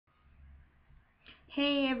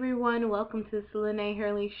Hey everyone, welcome to the Selene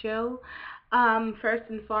Hurley show. First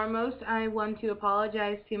and foremost, I want to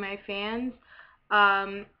apologize to my fans.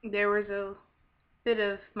 There was a bit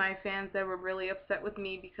of my fans that were really upset with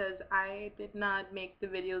me because I did not make the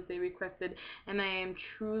videos they requested, and I am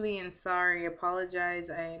truly and sorry. Apologize.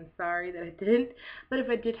 I am sorry that I didn't. But if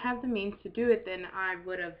I did have the means to do it, then I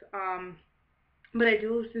would have. But I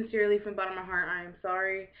do sincerely, from the bottom of my heart, I am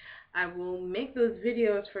sorry. I will make those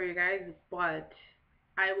videos for you guys, but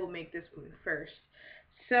I will make this one first.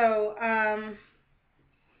 So,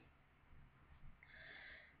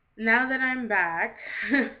 now that I'm back,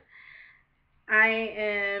 I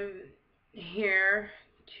am here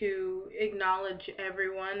to acknowledge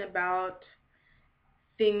everyone about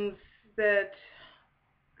things that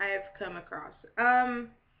I have come across.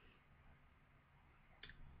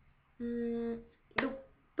 The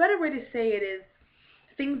better way to say it is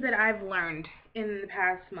things that I've learned in the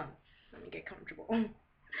past month. Let me get comfortable.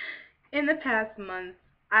 In the past month,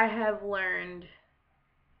 I have learned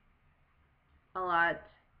a lot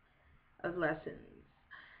of lessons.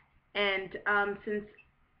 And since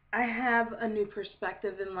I have a new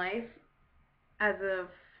perspective in life as of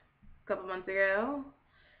a couple months ago,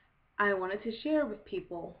 I wanted to share with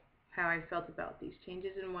people how I felt about these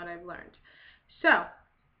changes and what I've learned. So,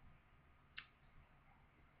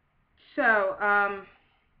 so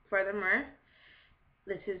furthermore,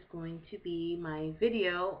 this is going to be my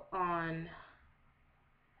video on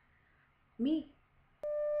me.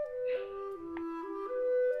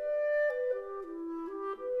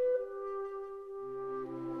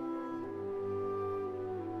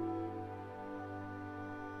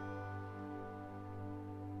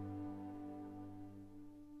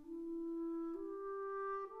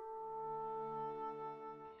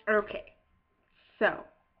 Okay, so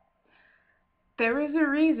there is a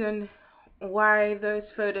reason why those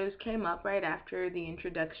photos came up right after the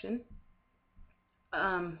introduction.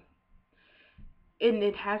 Um, and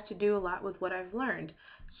it has to do a lot with what I've learned.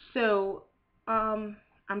 So, I'm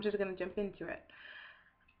just gonna jump into it.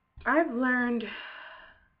 I've learned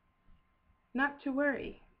not to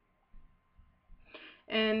worry,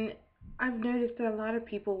 and I've noticed that a lot of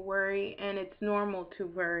people worry, and it's normal to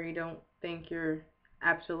worry. Don't think you're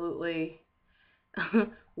absolutely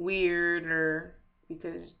weird or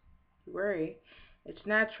because you worry. It's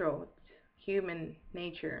natural. It's human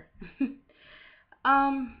nature.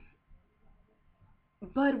 um,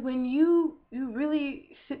 but when you really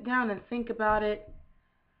sit down and think about it,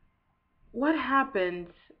 what happens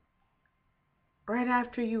right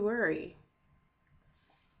after you worry?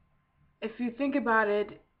 If you think about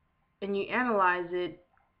it and you analyze it,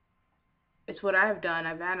 it's what I've done.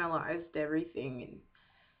 I've analyzed everything, and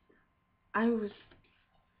I was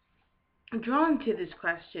drawn to this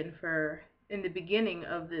question for in the beginning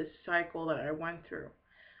of this cycle that I went through.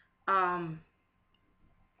 Um,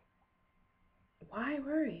 why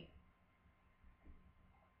worry?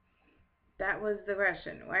 That was the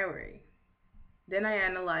question. Why worry? Then I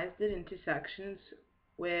analyzed it into sections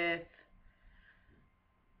with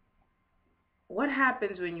what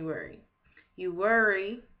happens when you worry. You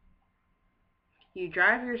worry, you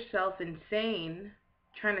drive yourself insane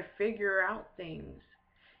trying to figure out things.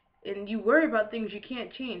 And you worry about things you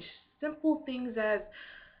can't change. Simple things as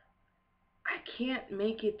I can't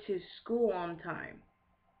make it to school on time.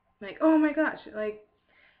 Like, oh my gosh, like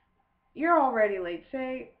you're already late.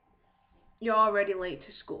 Say you're already late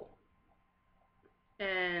to school.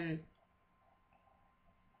 And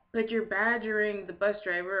but you're badgering the bus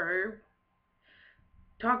driver or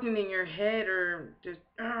talking in your head or just,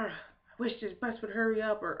 I wish this bus would hurry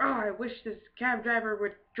up, or I wish this cab driver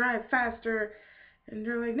would drive faster. And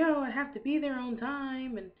they're like, no, I have to be there on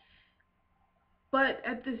time. And but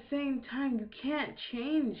at the same time, you can't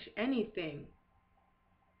change anything.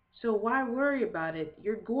 So why worry about it?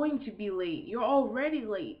 You're going to be late. You're already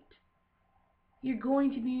late. You're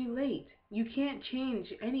going to be late. You can't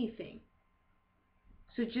change anything.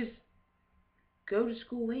 So just go to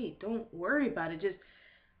school late. Don't worry about it. Just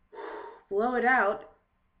blow it out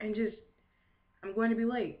and just, I'm going to be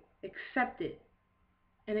late. Accept it.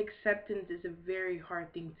 And acceptance is a very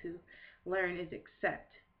hard thing to learn, is accept.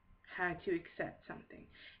 How to accept something.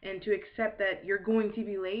 And to accept that you're going to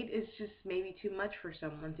be late is just maybe too much for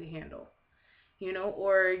someone to handle.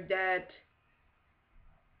 Or that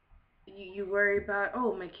you worry about,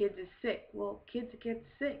 oh, my kid is sick. Well, kids get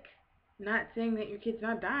sick. Not saying that your kid's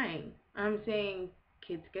not dying. I'm saying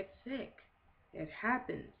kids get sick. It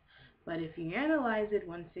happens. But if you analyze it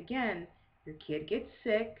once again, your kid gets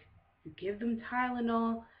sick, you give them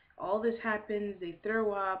Tylenol, all this happens, they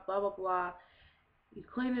throw up, blah, blah, blah. You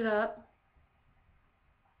clean it up,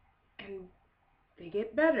 and They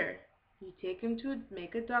get better. You take them to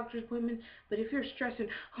make a doctor's appointment. But if you're stressing,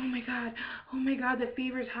 oh my God, the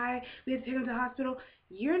fever's high, we have to take them to the hospital,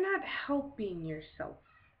 you're not helping yourself.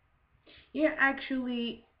 You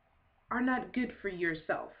actually are not good for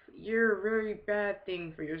yourself. You're a very bad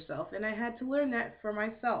thing for yourself. And I had to learn that for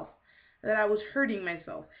myself, that I was hurting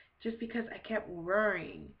myself just because I kept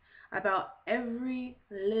worrying about every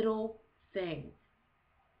little thing.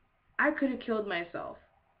 I could have killed myself.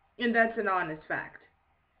 And that's an honest fact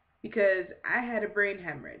because I had a brain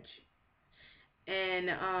hemorrhage.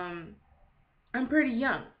 And I'm pretty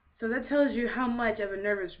young. So that tells you how much of a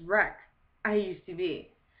nervous wreck I used to be.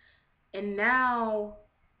 And now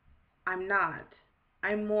I'm not.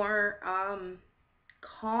 I'm more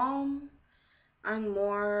calm. I'm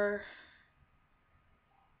more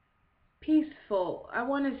peaceful. I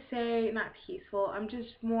want to say not peaceful. I'm just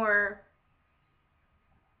more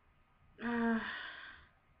uh,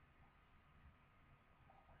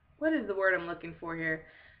 what is the word I'm looking for here?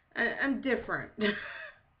 I'm different.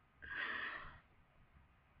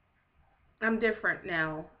 I'm different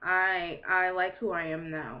now. I like who I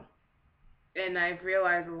am now. And I've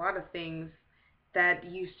realized a lot of things that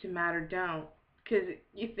used to matter don't. Because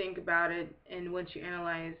you think about it, and once you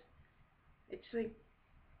analyze, it's like,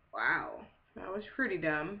 wow, I was pretty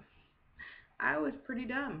dumb. I was pretty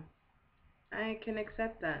dumb. I can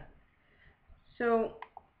accept that. So,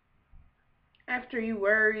 after you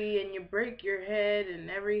worry and you break your head and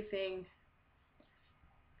everything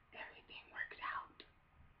works out.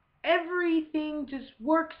 Everything just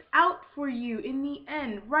works out for you in the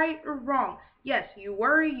end, right or wrong. Yes, you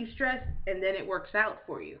worry, you stress, and then it works out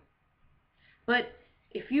for you. But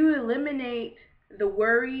if you eliminate the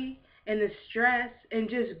worry and the stress and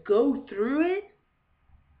just go through it,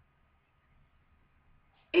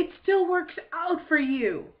 it still works out for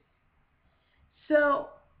you. So,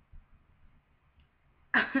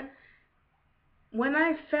 when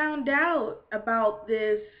I found out about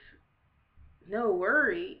this no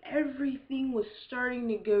worry, everything was starting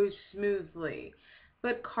to go smoothly.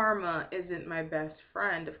 But karma isn't my best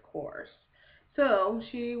friend, of course. So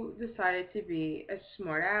she decided to be a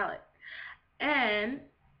smart aleck and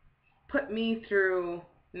put me through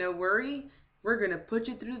no worry. We're going to put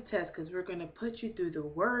you through the test because we're going to put you through the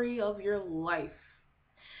worry of your life.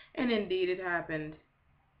 And indeed, it happened.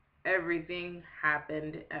 Everything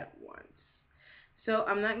happened at once. So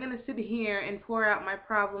I'm not going to sit here and pour out my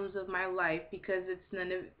problems of my life because it's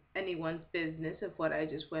none of anyone's business of what I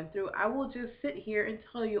just went through. I will just sit here and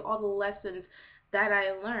tell you all the lessons that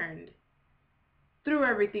I learned through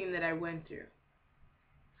everything that I went through.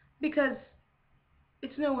 Because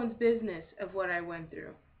it's no one's business of what I went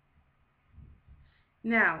through.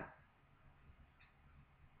 Now,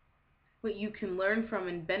 what you can learn from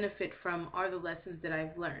and benefit from are the lessons that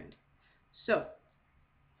I've learned. So,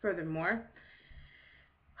 furthermore,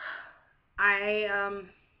 I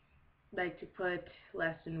like to put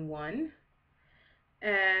lesson one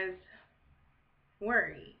as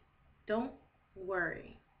worry. Don't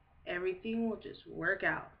worry. Everything will just work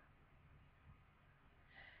out.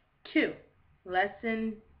 Two,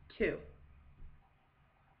 lesson two.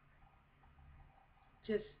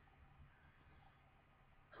 Just,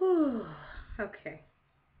 whew, okay.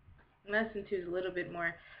 Lesson two is a little bit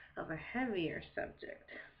more of a heavier subject.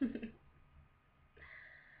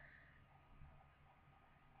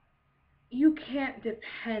 You can't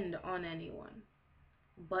depend on anyone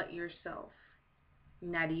but yourself.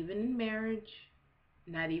 Not even in marriage,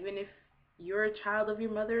 not even if you're a child of your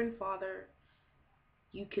mother and father.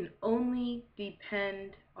 You can only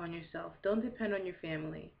depend on yourself. Don't depend on your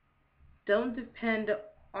family. Don't depend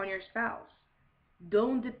on your spouse.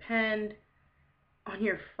 Don't depend on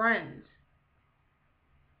your friends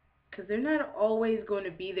because they're not always going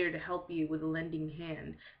to be there to help you with a lending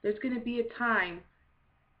hand. There's going to be a time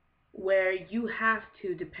where you have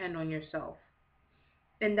to depend on yourself.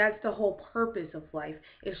 And that's the whole purpose of life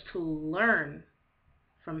is to learn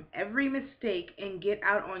from every mistake and get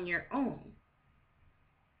out on your own.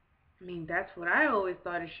 I mean, that's what I always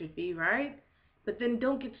thought it should be, right? But then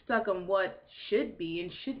don't get stuck on what should be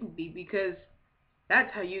and shouldn't be because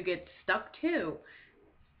that's how you get stuck too.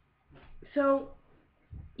 So,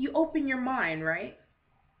 you open your mind, right?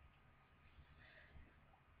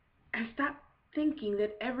 And stop thinking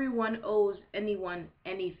that everyone owes anyone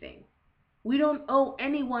anything. We don't owe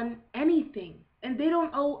anyone anything, and they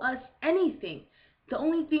don't owe us anything. The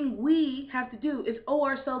only thing we have to do is owe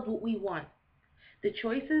ourselves what we want. The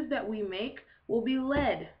choices that we make will be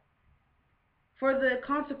led for the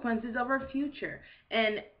consequences of our future.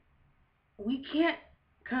 And we can't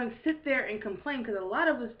kind of sit there and complain, because a lot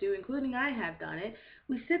of us do, including I have done it.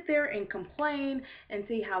 We sit there and complain and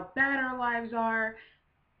say how bad our lives are,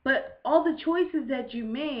 but all the choices that you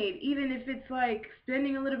made, even if it's like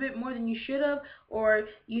spending a little bit more than you should have, or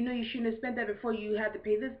you shouldn't have spent that before you had to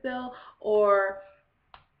pay this bill, or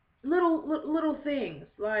little things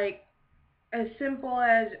like as simple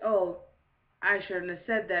as, oh, I shouldn't have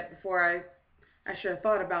said that before, I should have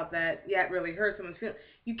thought about that. Yeah, it really hurt someone's feelings.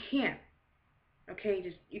 You can't. Okay,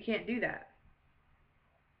 just you can't do that.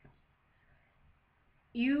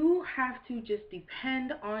 You have to just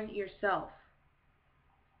depend on yourself.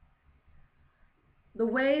 The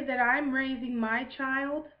way that I'm raising my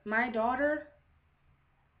child, my daughter,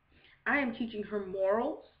 I am teaching her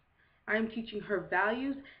morals. I am teaching her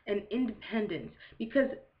values and independence, because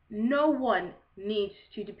no one needs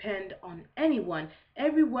to depend on anyone.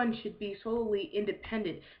 Everyone should be solely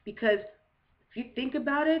independent, because if you think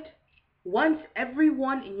about it, once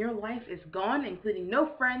everyone in your life is gone, including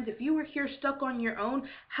no friends, if you were here stuck on your own,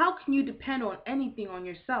 how can you depend on anything on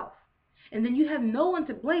yourself? And then you have no one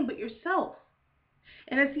to blame but yourself.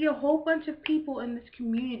 And I see a whole bunch of people in this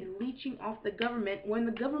community leeching off the government when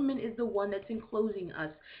the government is the one that's enclosing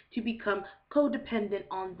us to become codependent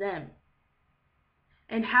on them.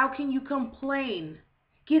 And how can you complain?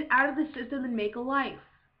 Get out of the system and make a life.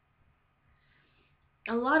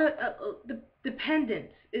 A lot of the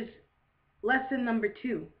dependence is lesson number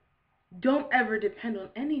 2. Don't ever depend on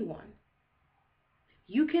anyone.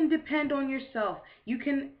 You can depend on yourself. You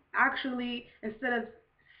can actually, instead of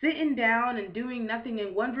sitting down and doing nothing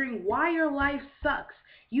and wondering why your life sucks,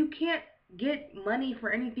 you can't get money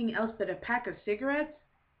for anything else but a pack of cigarettes.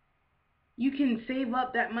 You can save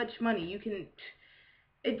up that much money. You can.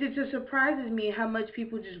 It just surprises me how much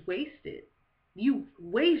people just waste it. You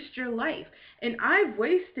waste your life. And I've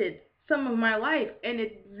wasted some of my life, and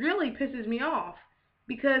it really pisses me off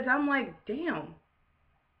because I'm like, damn,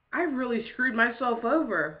 I really screwed myself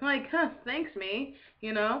over. Like, huh, thanks me,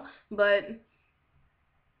 But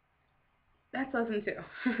that's lesson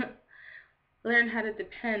 2. Learn how to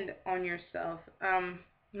depend on yourself.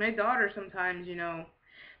 My daughter sometimes,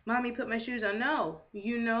 mommy, put my shoes on. No,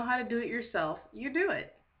 you know how to do it yourself. You do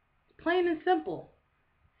it. Plain and simple.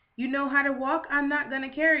 You know how to walk. I'm not going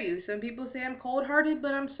to carry you. Some people say I'm cold hearted,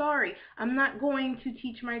 but I'm sorry. I'm not going to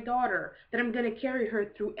teach my daughter that I'm going to carry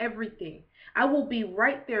her through everything. I will be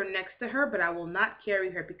right there next to her, but I will not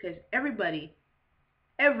carry her, because everyone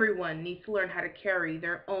needs to learn how to carry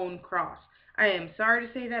their own cross. I am sorry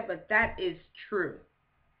to say that, but that is true.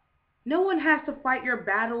 No one has to fight your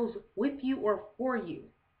battles with you or for you.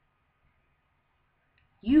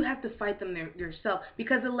 You have to fight them yourself,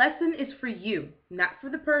 because the lesson is for you, not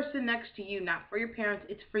for the person next to you, not for your parents.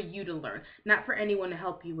 It's for you to learn, not for anyone to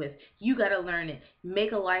help you with. You got to learn it.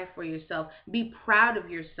 Make a life for yourself. Be proud of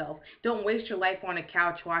yourself. Don't waste your life on a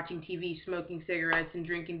couch watching TV, smoking cigarettes, and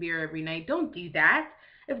drinking beer every night. Don't do that.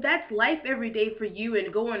 If that's life every day for you,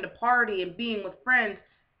 and going to party and being with friends,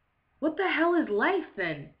 what the hell is life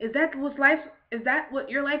then? Is that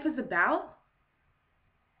what your life is about?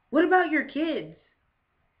 What about your kids?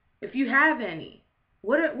 If you have any.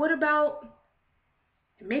 What about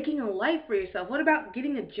making a life for yourself? What about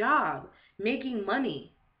getting a job, making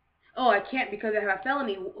money? Oh, I can't because I have a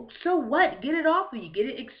felony. So what? Get it off of you. Get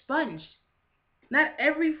it expunged. Not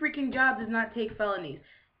every freaking job does not take felonies.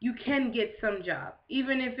 You can get some job,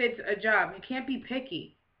 even if it's a job. You can't be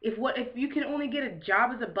picky. If you can only get a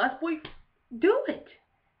job as a busboy, do it.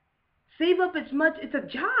 Save up as much. It's a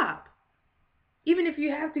job. Even if you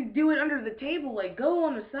have to do it under the table, like go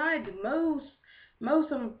on the side to mow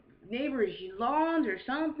some neighbors' lawns or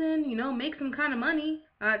something, make some kind of money.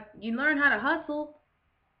 You learn how to hustle,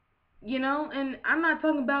 and I'm not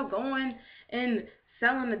talking about going and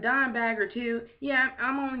selling a dime bag or two. Yeah,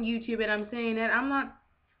 I'm on YouTube and I'm saying that I'm not.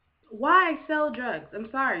 Why sell drugs? I'm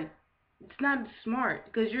sorry. It's not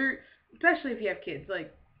smart, because especially if you have kids,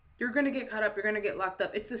 like, you're going to get caught up, you're going to get locked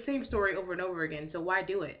up. It's the same story over and over again, so why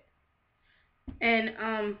do it? And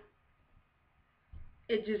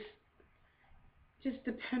it just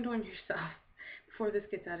depend on yourself before this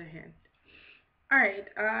gets out of hand. All right,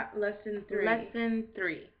 lesson 3. Lesson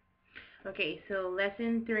 3. Okay, so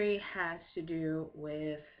lesson 3 has to do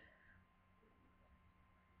with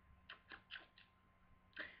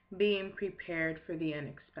being prepared for the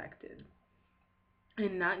unexpected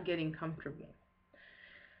and not getting comfortable.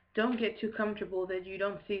 Don't get too comfortable that you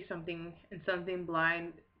don't see something, and something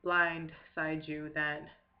blindsides you, that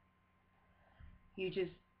you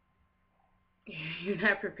just you're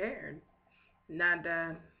not prepared. Not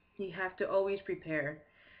You have to always prepare,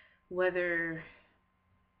 whether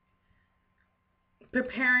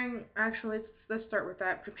preparing, actually, let's start with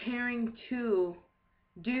that. Preparing to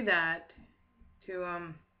do that,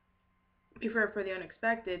 to prepare for the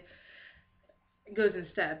unexpected, goes in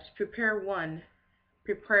steps. Prepare one,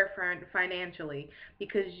 prepare financially,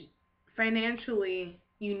 because financially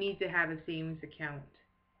you need to have a savings account.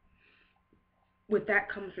 With that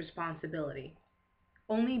comes responsibility.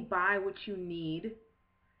 Only buy what you need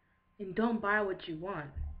and don't buy what you want.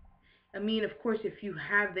 I mean, of course, if you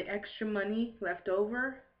have the extra money left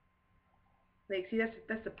over, like, see,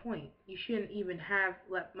 that's the point. You shouldn't even have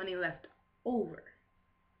money left over.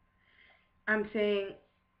 I'm saying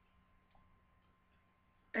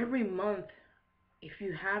every month, if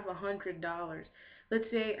you have $100,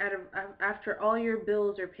 let's say after all your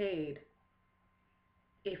bills are paid,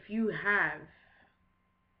 if you have,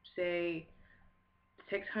 say,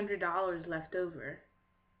 $600 left over,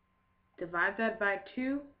 divide that by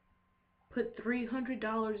two, put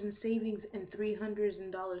 $300 in savings and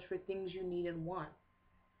 $300 for things you need and want.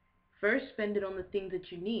 First, spend it on the things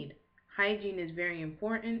that you need. Hygiene is very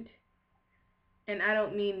important. And I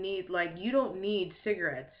don't mean need, like, you don't need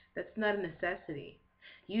cigarettes. That's not a necessity.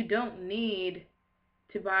 You don't need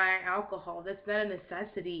to buy alcohol. That's not a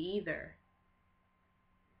necessity either.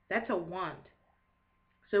 That's a want.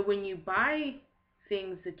 So when you buy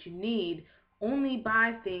things that you need, only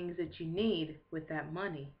buy things that you need with that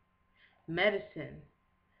money. Medicine.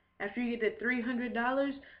 After you get to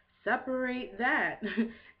 $300, separate that.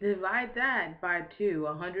 Divide that by two.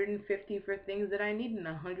 150 for things that I need and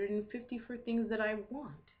 150 for things that I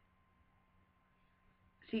want.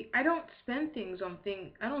 See, I don't spend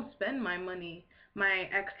my money, my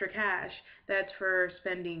extra cash that's for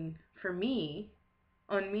spending for me,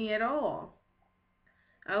 on me at all.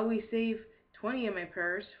 I always save 20 in my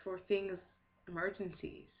purse for things,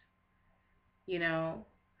 emergencies. You know,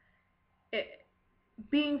 it,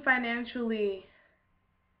 being financially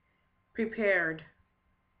prepared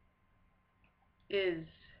is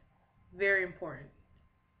very important.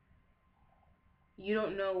 You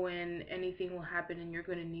don't know when anything will happen and you're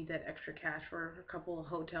going to need that extra cash for a couple of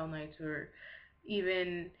hotel nights, or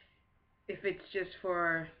even if it's just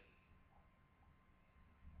for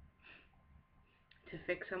to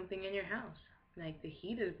fix something in your house. Like, the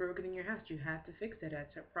heat is broken in your house, you have to fix it.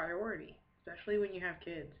 That's a priority, especially when you have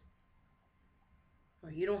kids. Or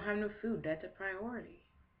you don't have no food, that's a priority.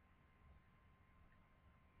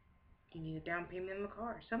 You need a down payment on the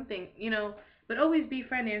car, something, but always be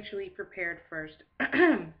financially prepared first.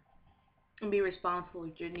 And be responsible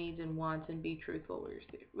with your needs and wants, and be truthful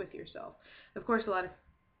with yourself. Of course, a lot of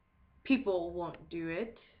people won't do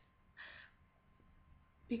it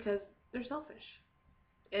because they're selfish.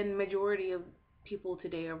 And majority of people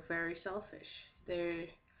today are very selfish. They're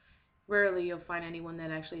Rarely you'll find anyone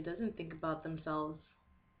that actually doesn't think about themselves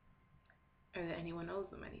or that anyone owes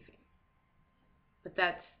them anything. But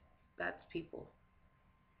that's people.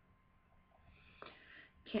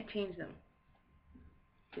 Can't change them.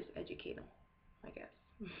 Just educate them, I guess.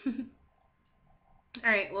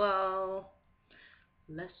 All right. Well,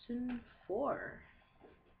 lesson 4.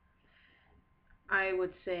 I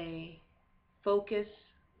would say focus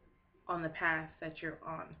on the path that you're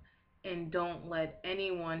on, and don't let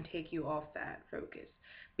anyone take you off that focus,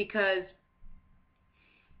 because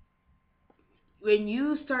when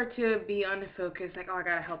you start to be unfocused, like, oh, I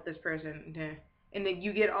gotta help this person, and then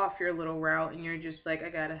you get off your little route and you're just like, I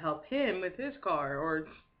gotta help him with his car, or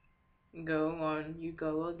you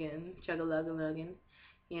go again, chug a lug a lugging,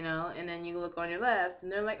 and then you look on your left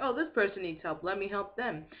and they're like, oh, this person needs help, let me help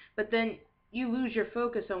them. But then you lose your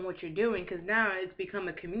focus on what you're doing, because now it's become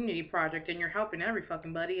a community project and you're helping every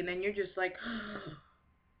fucking buddy, and then you're just like,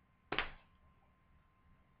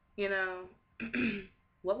 you know,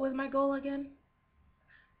 what was my goal again?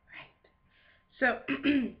 Right. So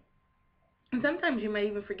sometimes you might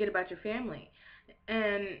even forget about your family,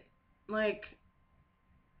 and, like,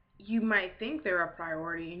 you might think they're a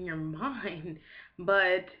priority in your mind,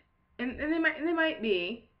 but and they might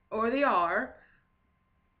be, or they are,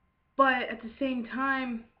 but at the same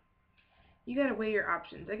time, you gotta weigh your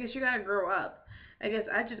options. I guess you gotta grow up. I guess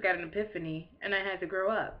I just got an epiphany, and I had to grow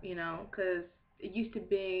up, because it used to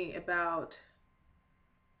be about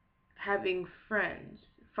having friends,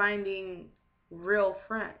 finding real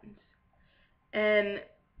friends, and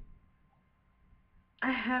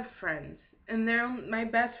I have friends, and my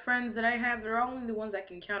best friends that I have. They're only the ones I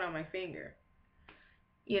can count on my finger,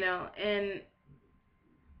 and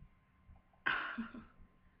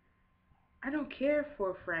I don't care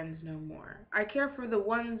for friends no more. I care for the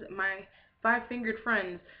ones, my five-fingered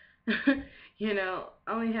friends. I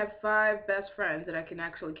only have 5 best friends that I can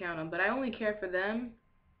actually count on, but I only care for them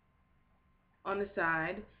on the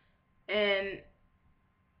side, and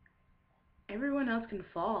everyone else can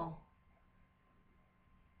fall.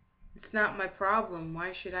 It's not my problem.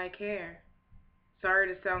 Why should I care? Sorry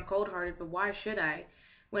to sound cold hearted, but why should I?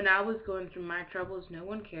 When I was going through my troubles, no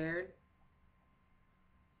one cared.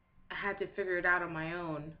 I had to figure it out on my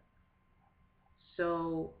own.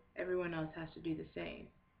 So everyone else has to do the same.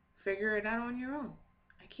 Figure it out on your own.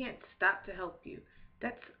 I can't stop to help you.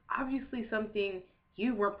 That's obviously something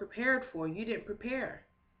you weren't prepared for. You didn't prepare.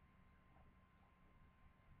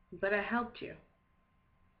 But I helped you.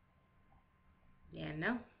 Yeah,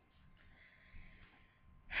 no.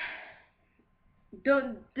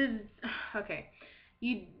 Don't this okay.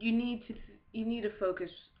 You need to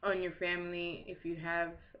focus on your family if you have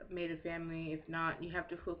made a family. If not, you have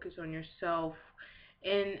to focus on yourself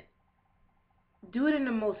and do it in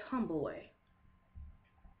the most humble way.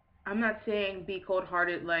 I'm not saying be cold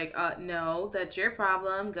hearted like, no, that's your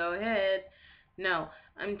problem, go ahead. No.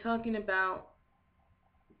 I'm talking about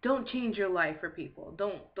don't change your life for people.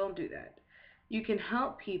 Don't do that. You can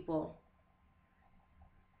help people,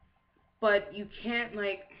 but you can't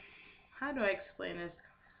like how do I explain this?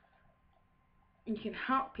 You can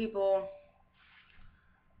help people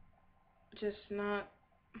just not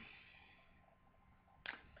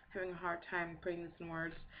having a hard time putting this in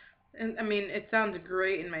words. And I mean, it sounds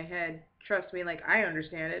great in my head. Trust me, like I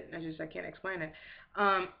understand it. I can't explain it.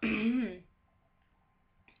 Um,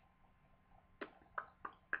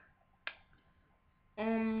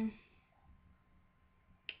 um,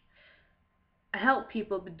 help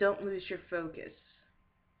people, but don't lose your focus,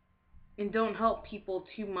 and don't help people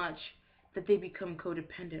too much that they become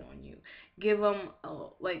codependent on you. Give them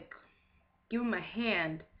give them a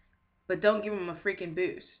hand, but don't give them a freaking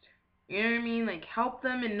boost. You know what I mean? Like help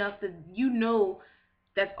them enough that you know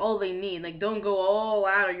that's all they need. Like don't go all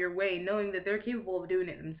out of your way knowing that they're capable of doing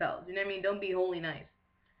it themselves. You know what I mean? Don't be wholly nice.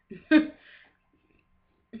 Because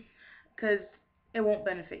it won't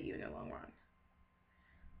benefit you in the long run.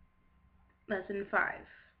 Lesson 5.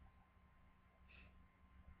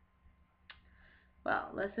 Well,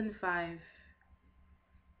 lesson 5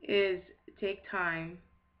 is take time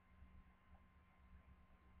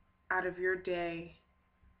out of your day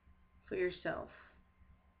for yourself.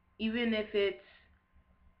 Even if it's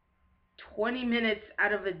 20 minutes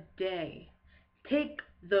out of a day, take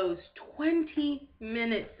those 20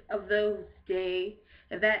 minutes of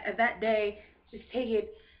that day, just take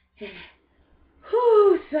it and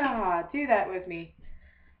whoo-saw. Do that with me.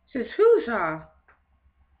 Just whoo-saw.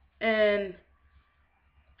 And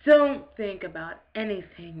don't think about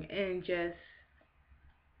anything and just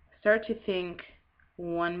start to think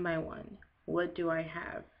one by one. What do I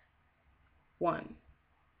have? One.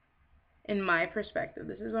 In my perspective,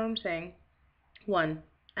 this is what I'm saying. One,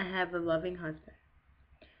 I have a loving husband.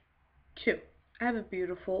 Two, I have a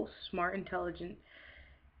beautiful, smart, intelligent,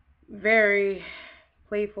 very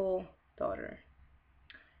playful daughter.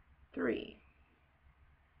 Three,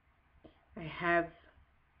 I have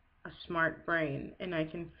a smart brain and I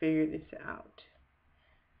can figure this out.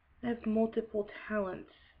 I have multiple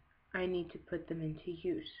talents. I need to put them into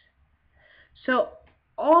use. So,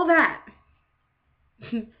 all that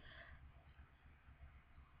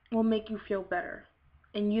will make you feel better.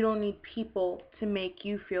 And you don't need people to make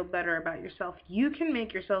you feel better about yourself. You can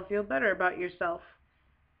make yourself feel better about yourself.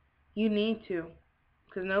 You need to.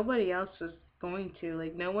 Because nobody else is going to.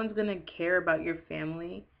 Like, no one's going to care about your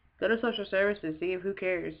family. Go to social services, see if who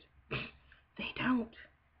cares. They don't.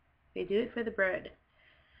 They do it for the bread.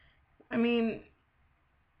 I mean,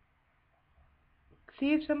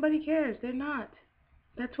 see if somebody cares. They're not.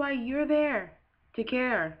 That's why you're there. To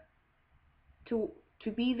care. To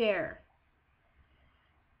to be there.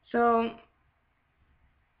 So,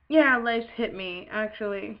 yeah, life's hit me,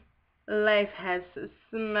 actually. Life has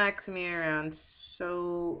smacked me around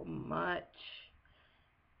so much.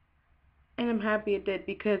 And I'm happy it did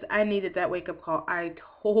because I needed that wake up call. I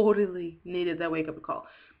totally needed that wake up call.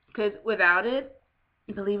 Because without it,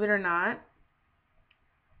 believe it or not,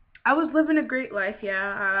 I was living a great life,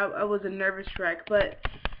 yeah. I was a nervous wreck, but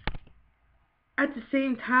at the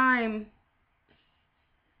same time,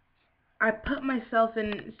 I put myself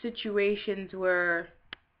in situations where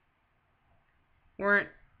weren't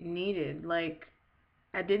needed. Like,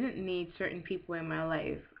 I didn't need certain people in my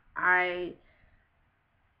life. I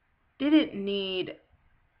didn't need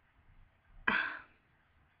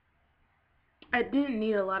I didn't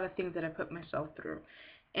need a lot of things that I put myself through.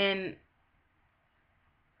 And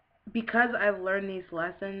because I've learned these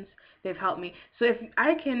lessons, they've helped me. So if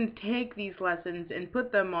I can take these lessons and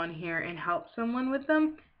put them on here and help someone with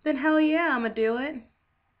them, then hell yeah, I'm gonna do it.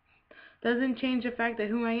 Doesn't change the fact that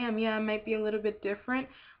who I am. Yeah, I might be a little bit different,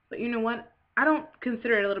 but you know what? I don't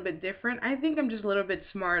consider it a little bit different. I think I'm just a little bit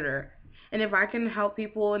smarter. And if I can help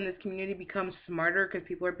people in this community become smarter because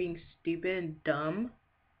people are being stupid and dumb,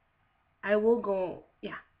 I will go,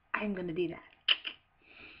 yeah, I'm going to do that.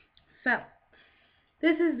 So,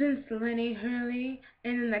 this has been Selene Hurley.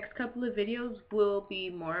 In the next couple of videos will be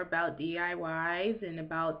more about DIYs and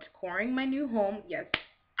about decoring my new home. Yes,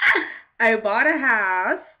 I bought a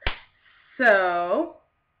house. So,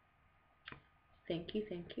 thank you,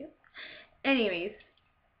 thank you. Anyways,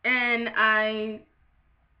 and I'm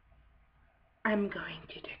going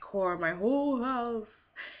to decor my whole house.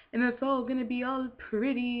 And it's all going to be all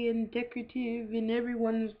pretty and decorative, and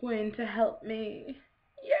everyone's going to help me.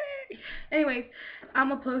 Yay! Anyways, I'm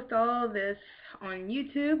going to post all this on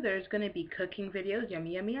YouTube. There's going to be cooking videos.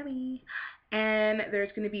 Yummy, yummy, yummy. And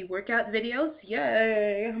there's going to be workout videos.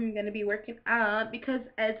 Yay! I'm going to be working out because,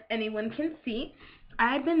 as anyone can see,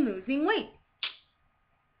 I've been losing weight.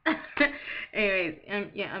 Anyways,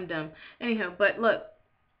 yeah, I'm dumb. Anyhow, but look,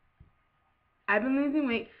 I've been losing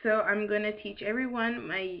weight, so I'm gonna teach everyone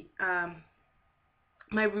my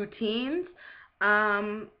routines.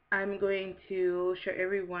 I'm going to show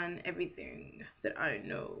everyone everything that I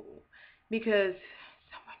know because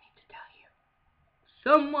someone needs to tell you.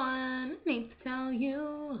 Someone needs to tell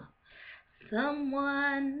you.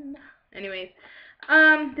 Someone. Anyways,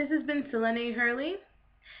 this has been Selene Hurley,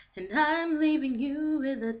 and I'm leaving you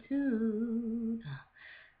with a tune.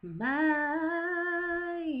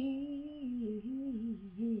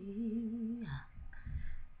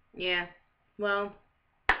 Yeah. Well,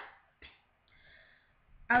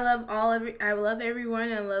 I love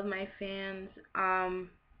everyone. I love my fans.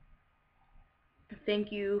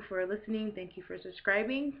 Thank you for listening. Thank you for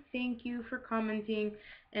subscribing. Thank you for commenting.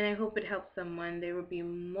 And I hope it helps someone. There will be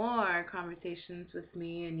more conversations with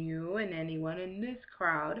me and you and anyone in this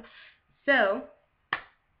crowd. So,